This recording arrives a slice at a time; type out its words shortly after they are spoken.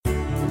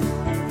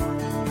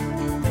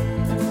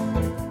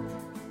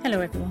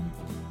Hello everyone.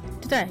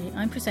 Today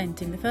I'm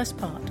presenting the first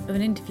part of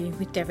an interview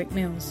with Derek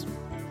Mills.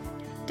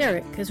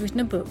 Derek has written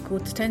a book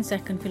called The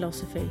 10-Second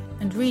Philosophy,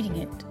 and reading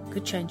it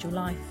could change your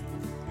life.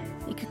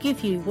 It could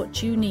give you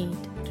what you need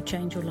to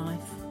change your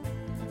life.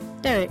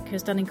 Derek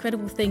has done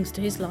incredible things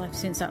to his life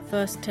since that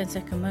first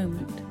 10-second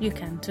moment. You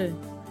can too.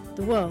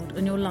 The world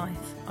and your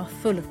life are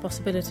full of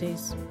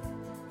possibilities.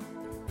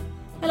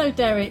 Hello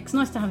Derek, it's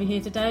nice to have you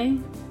here today.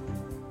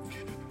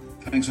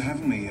 Thanks for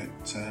having me.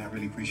 I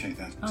really appreciate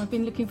that. I've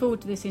been looking forward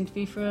to this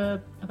interview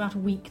for about a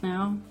week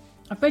now.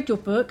 I've read your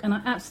book and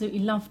I absolutely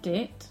loved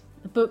it.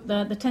 The book,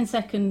 the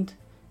 10-Second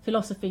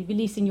Philosophy,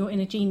 Releasing Your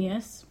Inner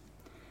Genius.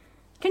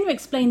 Can you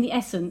explain the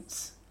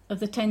essence of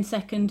the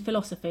 10-Second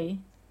Philosophy?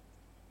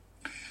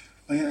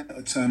 Oh, yeah,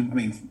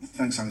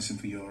 thanks Alison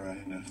for your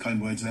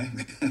kind words there.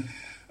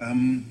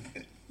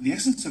 The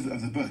essence of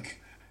the book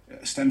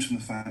stems from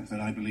the fact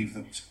that I believe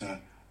that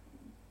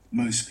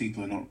most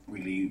people are not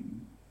really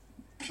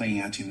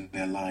playing out in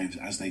their lives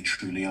as they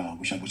truly are,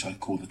 which I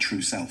call the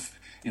true self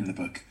in the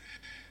book.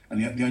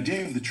 And the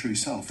idea of the true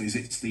self is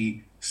it's the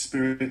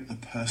spirit, the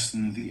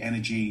person, the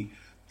energy,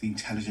 the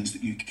intelligence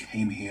that you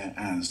came here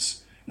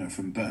as,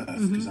 from birth,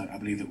 because I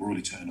believe that we're all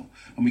eternal.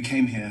 And we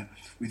came here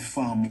with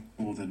far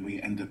more than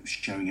we end up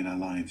showing in our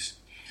lives,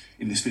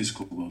 in this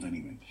physical world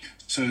anyway.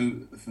 So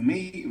for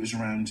me, it was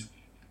around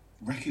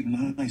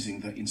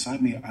recognizing that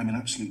inside me, I'm an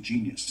absolute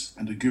genius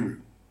and a guru.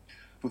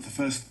 But the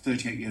first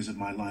 38 years of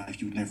my life,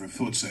 you would never have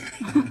thought so.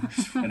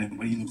 And then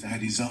when you looked at how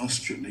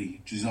disastrously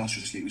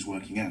it was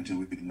working out,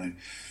 with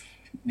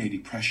near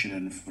depression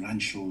and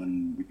financial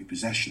and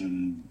repossession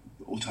and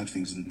all types of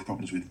things and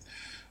problems with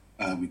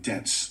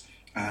debts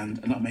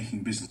and not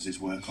making businesses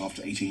work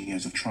after 18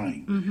 years of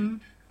trying. Mm-hmm.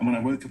 And when I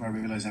woke up, I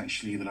realised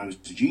actually that I was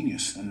a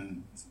genius,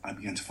 and I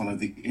began to follow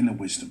the inner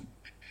wisdom.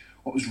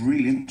 What was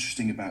really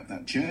interesting about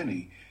that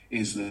journey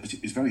is that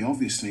it was very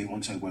obvious to me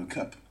once I woke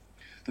up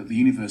that the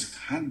universe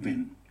had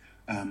been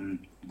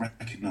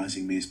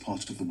recognising me as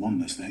part of the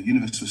oneness. The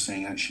universe was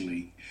saying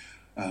actually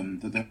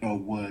that there are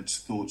words,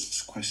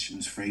 thoughts,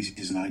 questions,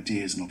 phrases and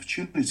ideas and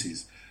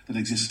opportunities that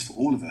exist for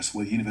all of us,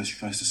 where the universe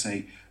tries to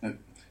say,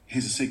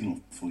 here's a signal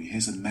for you,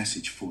 here's a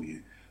message for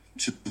you,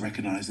 to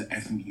recognise that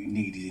everything you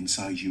need is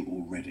inside you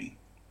already.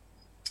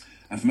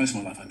 And for most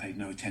of my life I paid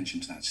no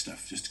attention to that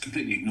stuff, just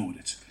completely ignored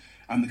it.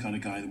 I'm the kind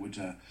of guy that would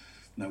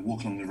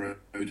walk along the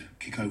road,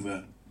 kick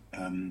over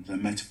the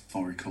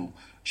metaphorical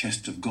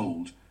chest of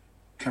gold,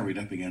 carry it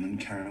up again and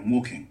carry on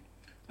walking.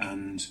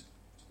 And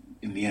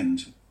in the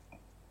end,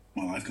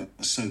 my life got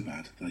so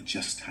bad that I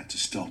just had to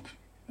stop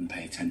and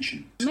pay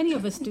attention. Many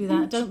of us do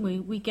that, don't we?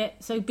 We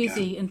get so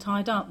busy and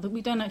tied up that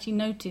we don't actually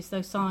notice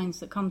those signs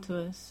that come to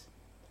us,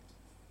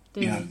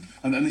 do we?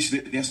 And this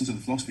is the essence of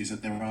the philosophy, is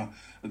that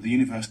the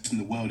universe and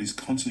the world is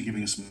constantly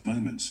giving us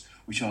moments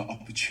which are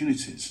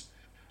opportunities,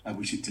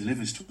 which it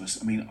delivers to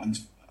us.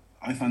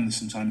 I find that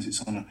sometimes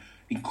it's on an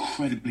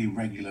incredibly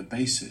regular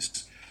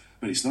basis,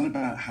 but it's not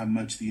about how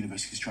much the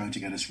universe is trying to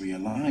get us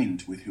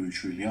realigned with who we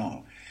truly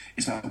are.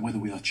 It's about whether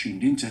we are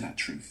tuned into that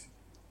truth,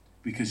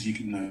 because you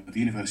can know the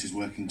universe is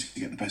working to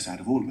get the best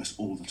out of all of us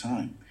all the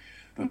time.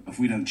 But if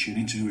we don't tune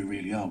into who we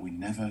really are, we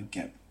never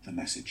get the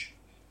message.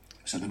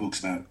 So the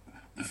book's about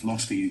the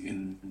philosophy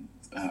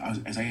I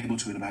was able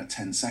to, in about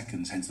 10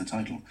 seconds, hence the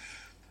title,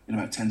 in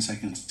about 10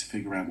 seconds to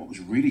figure out what was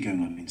really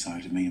going on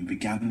inside of me and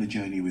began the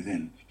journey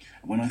within.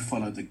 And when I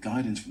followed the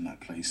guidance from that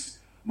place,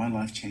 my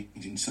life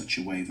changed in such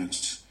a way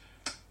that,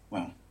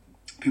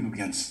 people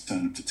began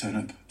to turn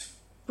up.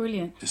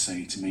 Brilliant. To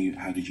say to me,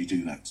 how did you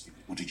do that?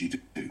 What did you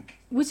do?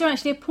 Was there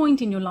actually a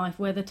point in your life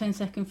where the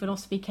 10-second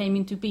philosophy came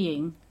into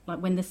being, like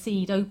when the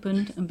seed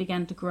opened and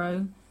began to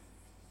grow?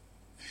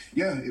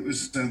 Yeah, it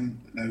was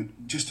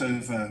just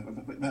over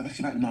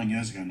about 9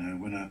 years ago now,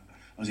 when I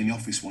was in the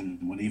office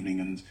one evening,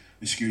 and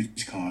the security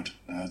guard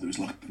that was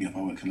locking me up,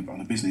 I work on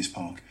a business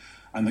park,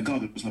 and the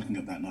guard that was locking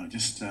up that night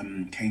just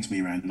came to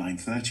me around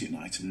 9:30 at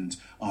night and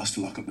asked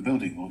to lock up the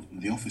building or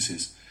the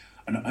offices.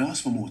 And I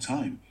asked for more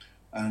time,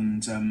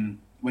 and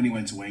when he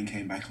went away and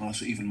came back, I asked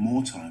for even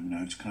more time,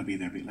 to kind of be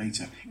there a bit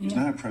later. It was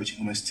now approaching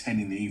almost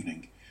 10 in the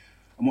evening.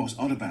 And what was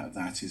odd about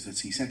that is that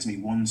he said to me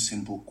one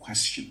simple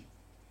question,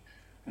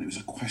 and it was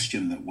a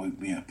question that woke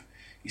me up.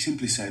 He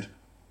simply said,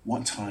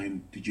 "What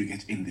time did you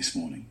get in this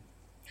morning?"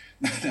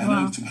 Now,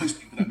 I know to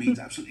most people that means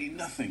absolutely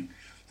nothing.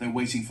 They're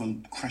waiting for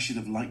crashes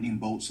of lightning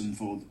bolts and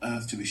for the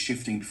earth to be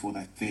shifting before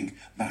they think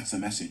that's the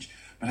message.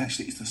 But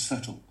actually, it's the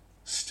subtle,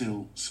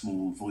 still,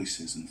 small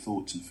voices and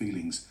thoughts and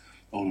feelings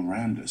all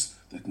around us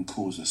that can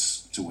cause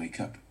us to wake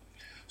up.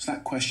 So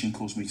that question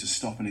caused me to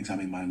stop and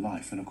examine my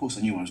life. And of course,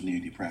 I knew I was near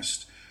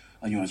depressed.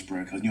 I knew I was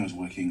broke. I knew I was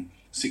working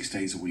 6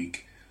 days a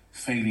week,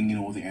 failing in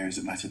all the areas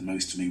that mattered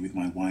most to me, with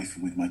my wife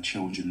and with my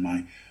children,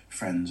 my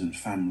friends and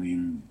family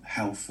and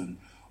health and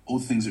all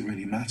the things that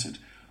really mattered.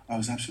 I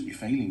was absolutely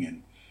failing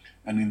in.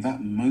 And in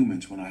that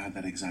moment when I had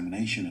that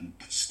examination and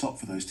stopped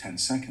for those 10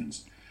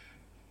 seconds,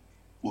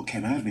 what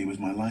came out of me was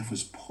my life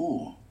was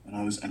poor and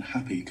I was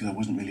unhappy because I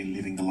wasn't really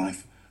living the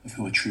life of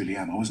who I truly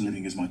am. I wasn't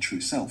living as my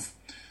true self.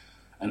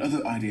 And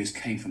other ideas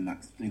came from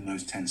that in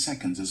those 10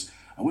 seconds as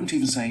I wouldn't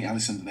even say,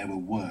 Alison, that there were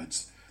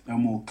words. There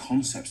were more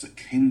concepts that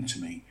came to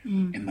me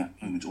in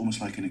that moment, almost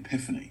like an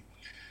epiphany.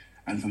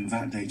 And from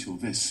that day till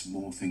this,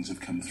 more things have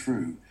come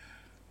through.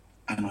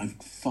 And I've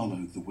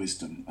followed the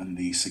wisdom and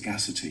the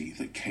sagacity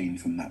that came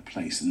from that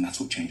place. And that's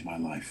what changed my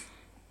life.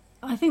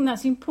 I think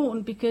that's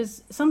important,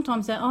 because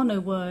sometimes there are no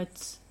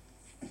words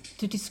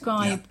to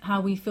describe how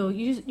we feel.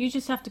 You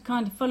just have to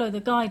kind of follow the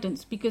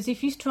guidance, because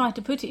if you try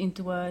to put it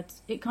into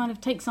words, it kind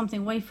of takes something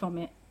away from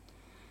it.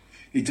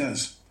 It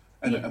does.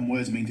 And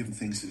words mean different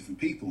things to different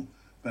people.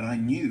 But I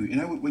knew,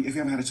 if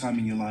you ever had a time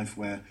in your life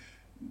where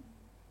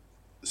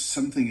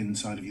something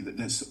inside of you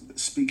that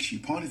speaks to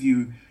you, part of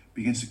you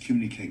begins to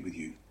communicate with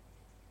you,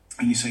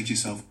 and you say to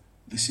yourself,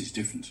 this is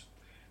different.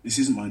 This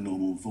isn't my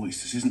normal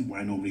voice. This isn't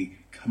where I normally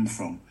come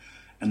from.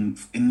 And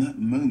in that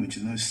moment,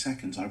 in those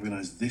seconds, I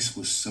realized this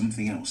was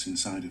something else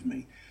inside of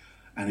me.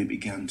 And it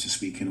began to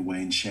speak in a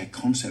way and share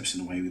concepts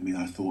in a way with me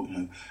that I thought,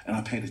 and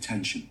I paid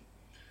attention.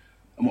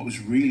 And what was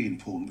really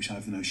important, which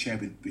I've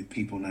shared with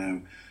people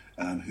now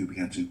who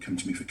began to come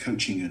to me for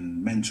coaching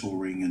and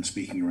mentoring and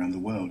speaking around the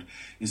world,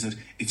 is that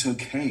it's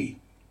okay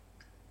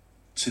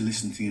to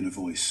listen to the inner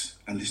voice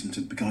and listen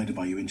to be guided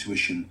by your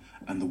intuition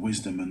and the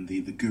wisdom and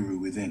the guru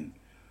within.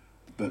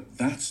 But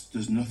that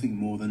does nothing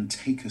more than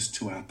take us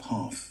to our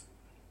path.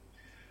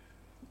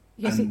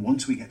 Yes, and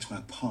once we get to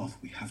our path,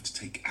 we have to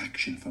take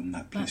action from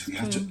that place. We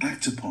have to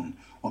act upon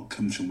what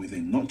comes from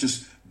within, not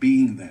just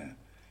being there.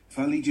 If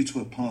I lead you to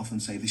a path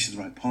and say this is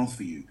the right path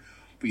for you,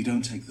 but you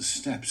don't take the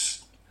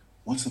steps,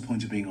 what's the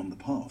point of being on the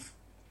path?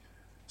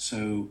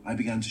 So I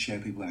began to share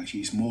with people, actually,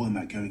 it's more than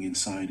that going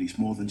inside. It's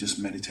more than just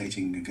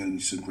meditating and going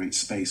to some great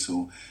space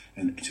or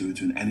to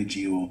an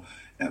energy or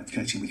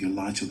connecting with your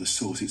light or the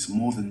source. It's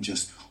more than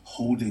just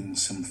holding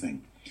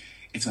something.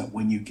 It's that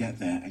when you get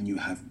there and you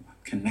have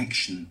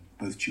connection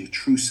both to your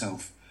true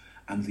self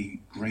and the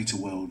greater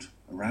world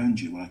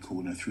around you, what I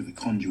call through the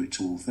conduit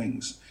to all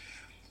things,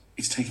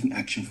 it's taking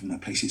action from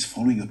that place. It's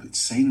following up, it's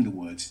saying the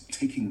words,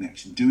 taking the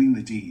action, doing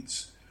the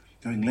deeds,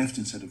 going left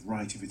instead of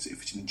right if it's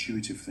an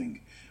intuitive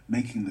thing,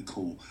 making the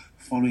call,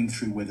 following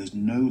through where there's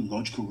no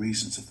logical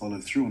reason to follow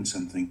through on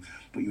something,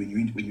 but when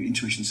your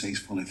intuition says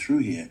follow through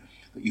here,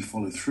 that you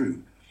follow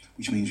through,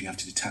 which means you have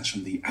to detach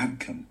from the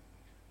outcome,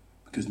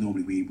 because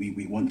normally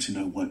we want to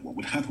know what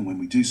would happen when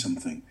we do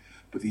something,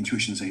 but the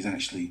intuition says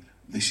actually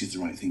this is the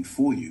right thing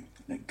for you.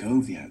 Let go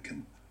of the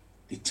outcome.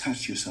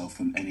 Detach yourself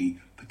from any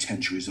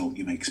potential result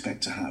you may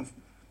expect to have.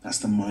 That's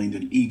the mind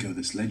and ego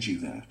that's led you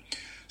there.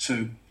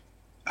 So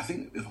I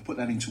think if I put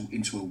that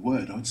into a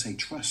word, I would say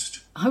trust.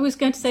 I was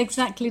going to say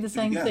exactly the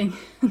same thing.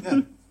 Yeah.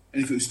 And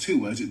if it was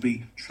 2 words, it'd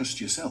be trust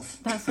yourself.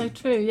 That's so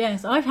true,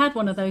 yes. I've had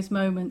one of those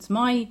moments.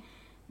 My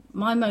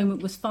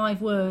moment was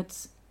 5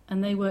 words,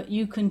 and they were,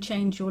 you can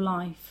change your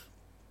life.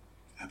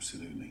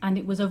 Absolutely. And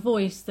it was a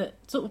voice that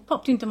sort of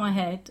popped into my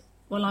head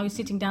while I was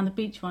sitting down the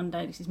beach one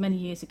day. This is many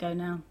years ago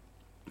now.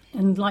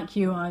 And like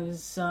you, I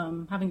was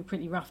having a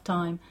pretty rough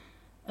time.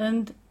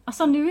 And I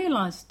suddenly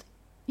realised,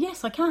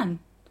 yes, I can.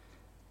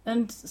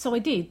 And so I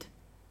did.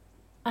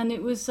 And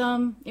it was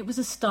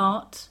a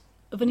start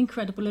of an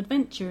incredible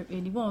adventure, it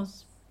really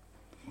was.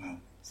 Wow.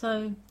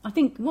 So I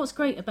think what's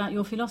great about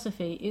your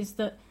philosophy is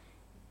that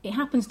it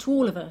happens to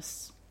all of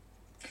us.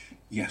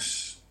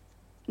 Yes.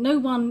 No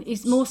one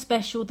is more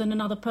special than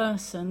another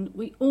person.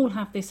 We all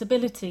have this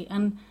ability,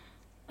 and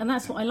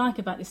that's what I like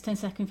about this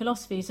 10-second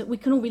philosophy, is that we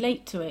can all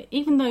relate to it.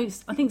 Even though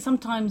I think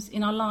sometimes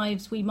in our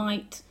lives we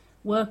might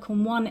work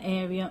on one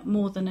area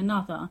more than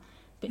another,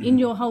 but in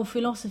your whole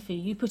philosophy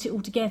you put it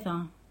all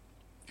together.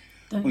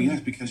 Yes,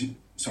 because...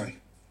 Sorry.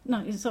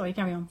 No, sorry,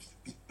 carry on.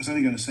 I was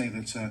only going to say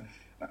that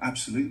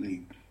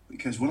absolutely,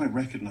 because what I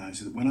recognised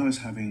is that when I was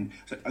having...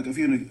 So I'll give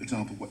you an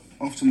example.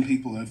 Often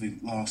people over the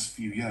last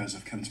few years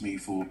have come to me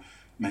for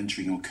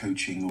mentoring or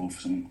coaching or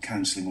for some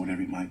counselling or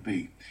whatever it might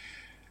be.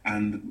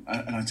 And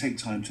I take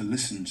time to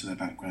listen to their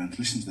background, to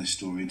listen to their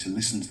story, and to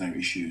listen to their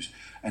issues,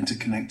 and to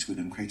connect with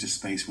them, create a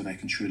space where they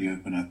can truly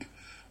open up,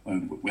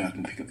 where I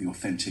can pick up the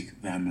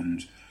authentic them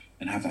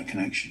and have that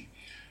connection.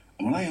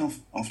 And what I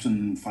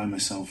often find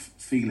myself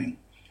feeling,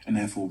 and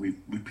therefore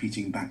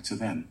repeating back to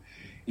them,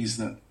 is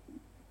that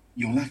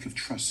your lack of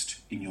trust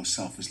in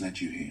yourself has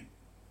led you here.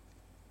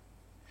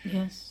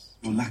 Yes.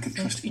 Your lack of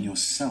trust in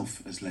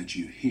yourself has led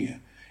you here,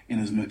 in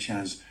as much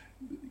as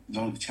a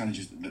lot of the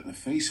challenges that they're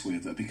faced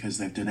with are because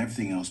they've done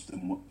everything else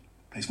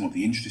based on what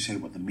the industry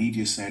said, what the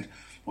media said,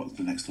 what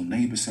the next door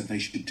neighbour said they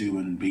should do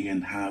and be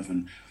and have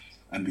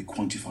and be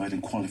quantified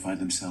and qualify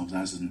themselves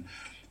as and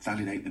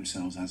validate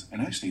themselves as.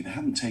 And actually, they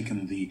haven't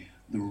taken the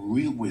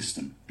real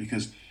wisdom,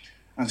 because,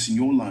 as in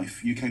your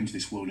life, you came to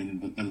this world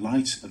and the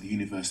light of the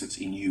universe that's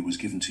in you was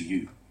given to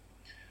you.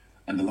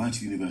 And the light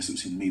of the universe that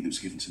was in me that was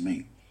given to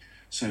me.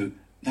 So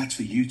that's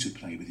for you to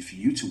play with, for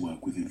you to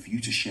work with, and for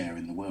you to share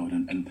in the world.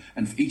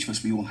 And for each of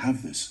us, we all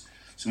have this.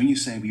 So when you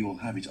say we all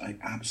have it, I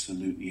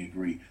absolutely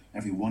agree.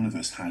 Every one of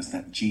us has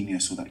that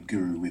genius or that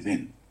guru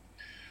within.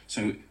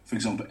 So, for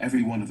example,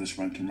 every one of us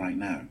right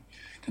now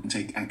can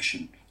take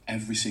action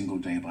every single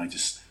day by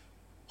just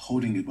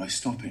holding it, by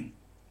stopping,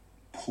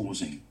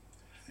 pausing,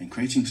 and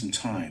creating some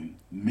time,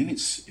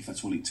 minutes if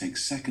that's all it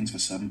takes, seconds for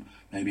some,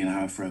 maybe an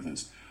hour for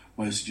others,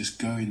 whereas to just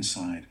go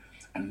inside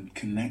and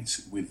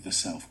connect with the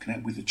self,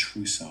 connect with the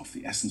true self,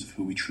 the essence of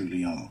who we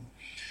truly are.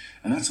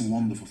 And that's a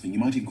wonderful thing. You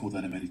might even call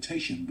that a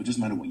meditation, but it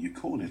doesn't matter what you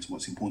call it.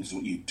 What's important is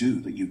what you do,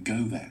 that you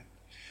go there.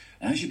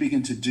 And as you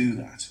begin to do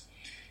that,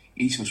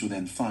 each of us will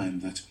then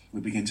find that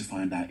we begin to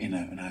find our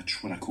inner and our,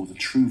 what I call the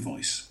true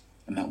voice,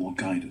 and that will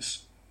guide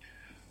us.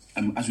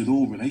 And as with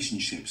all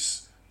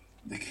relationships,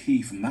 the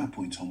key from that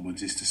point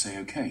onwards is to say,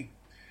 okay,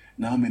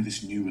 now I'm in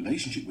this new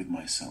relationship with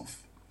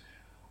myself.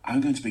 I'm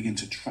going to begin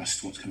to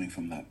trust what's coming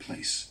from that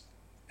place,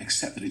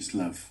 accept that it's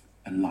love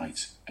and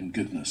light and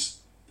goodness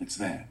that's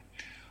there.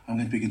 I'm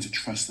going to begin to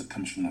trust that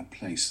comes from that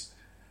place.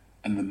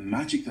 And the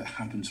magic that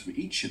happens for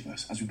each of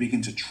us, as we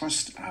begin to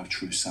trust our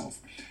true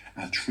self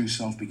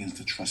begins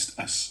to trust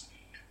us.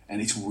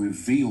 And it will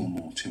reveal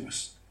more to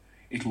us.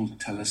 It will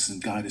tell us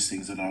and guide us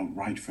things that are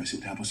right for us. It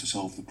will help us to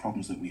solve the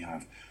problems that we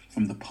have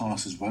from the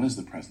past as well as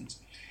the present.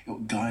 It will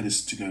guide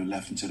us to go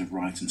left instead of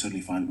right and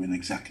suddenly find we're in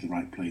exactly the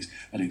right place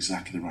at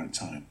exactly the right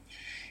time.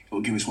 It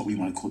will give us what we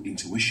might call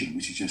intuition,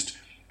 which is just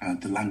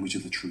the language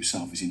of the true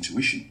self is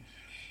intuition.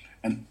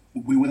 And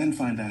we will then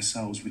find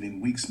ourselves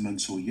within weeks,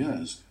 months or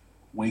years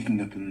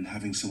waking up and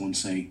having someone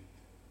say,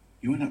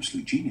 "You're an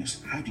absolute genius.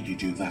 How did you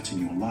do that in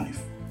your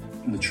life?"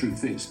 And the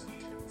truth is,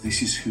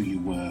 this is who you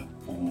were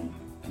all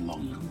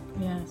along.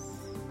 Yes.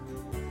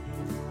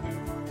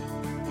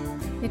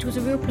 It was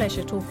a real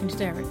pleasure talking to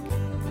Derek.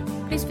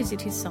 Please visit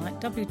his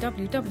site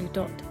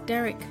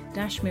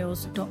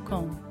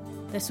www.derek-mills.com.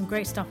 There's some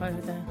great stuff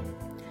over there.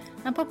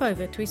 And pop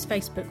over to his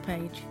Facebook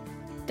page,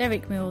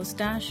 Derek Mills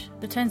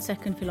The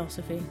 10-Second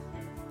Philosophy.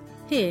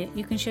 Here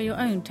you can share your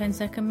own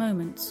 10-second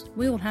moments.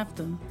 We all have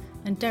them,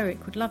 and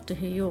Derek would love to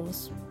hear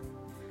yours.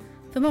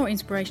 For more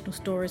inspirational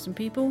stories and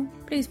people,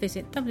 please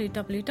visit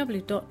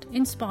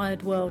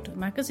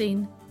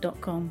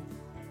www.inspiredworldmagazine.com.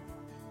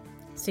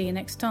 See you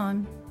next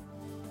time.